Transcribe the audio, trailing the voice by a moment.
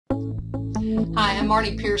Hi, I'm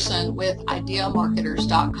Marnie Pearson with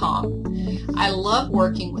IdeaMarketers.com. I love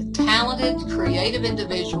working with talented, creative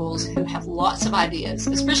individuals who have lots of ideas,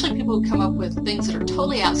 especially people who come up with things that are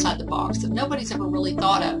totally outside the box that nobody's ever really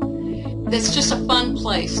thought of. It's just a fun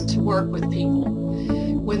place to work with people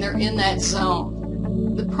when they're in that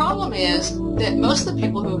zone. The problem is that most of the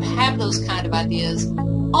people who have those kind of ideas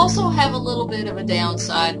also have a little bit of a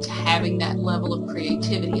downside to having that level of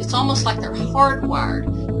creativity. It's almost like they're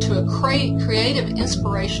hardwired to a creative,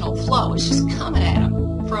 inspirational flow. It's just coming at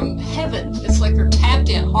them from heaven. It's like they're tapped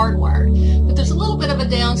in, hardwired. But there's a little bit of a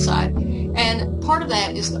downside. And part of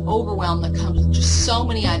that is the overwhelm that comes with just so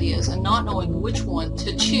many ideas and not knowing which one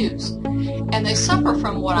to choose. And they suffer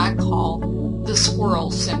from what I call the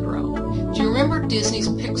squirrel syndrome. Do you remember Disney's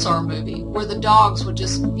Pixar movie where the dogs would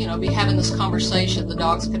just, be having this conversation? The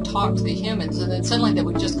dogs could talk to the humans, and then suddenly they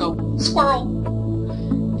would just go, squirrel,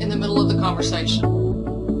 in the middle of the conversation.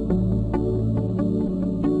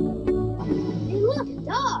 Hey, look, a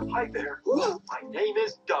dog. Hi there. My name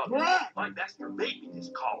is Doug. My master made me this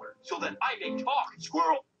collar so that I may talk.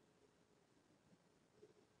 Squirrel.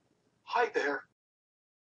 Hi there.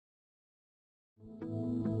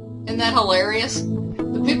 Isn't that hilarious?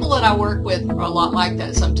 The people that I work with are a lot like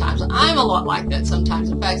that sometimes. I'm a lot like that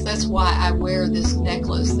sometimes. In fact, that's why I wear this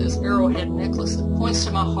necklace, this arrowhead necklace that points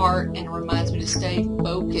to my heart and reminds me to stay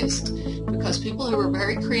focused. Because people who are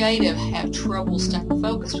very creative have trouble staying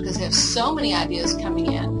focused because they have so many ideas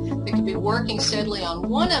coming in. They could be working steadily on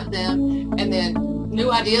one of them, and then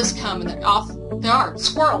new ideas come and they're off. They are.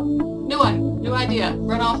 Squirrel. New one. New idea.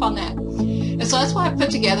 Run off on that. And so that's why I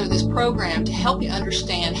put together this program to help you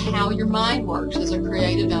understand how your mind works as a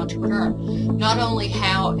creative entrepreneur. Not only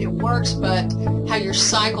how it works, but how your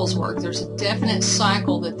cycles work. There's a definite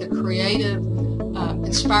cycle that the creative,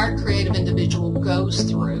 inspired creative individual goes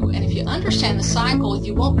through. And if you understand the cycle,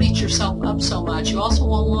 you won't beat yourself up so much. You also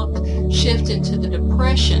won't shift into the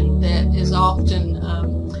depression that is often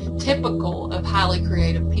typical of highly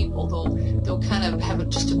creative people. They'll kind of have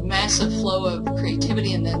just a massive flow of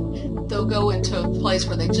creativity, and then they'll go into a place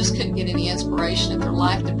where they just couldn't get any inspiration and their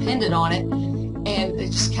life depended on it, and they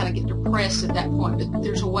just kind of get depressed at that point. But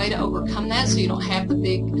there's a way to overcome that so you don't have the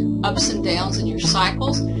big ups and downs in your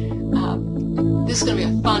cycles. This is going to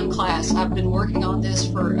be a fun class. I've been working on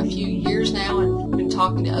this for a few years now and been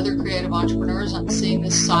talking to other creative entrepreneurs. I'm seeing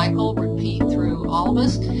this cycle repeat through all of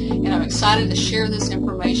us, and I'm excited to share this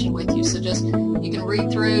information with you. So just, you can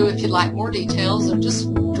read through if you'd like more details, or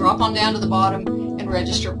just drop on down to the bottom and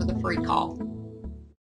register for the free call.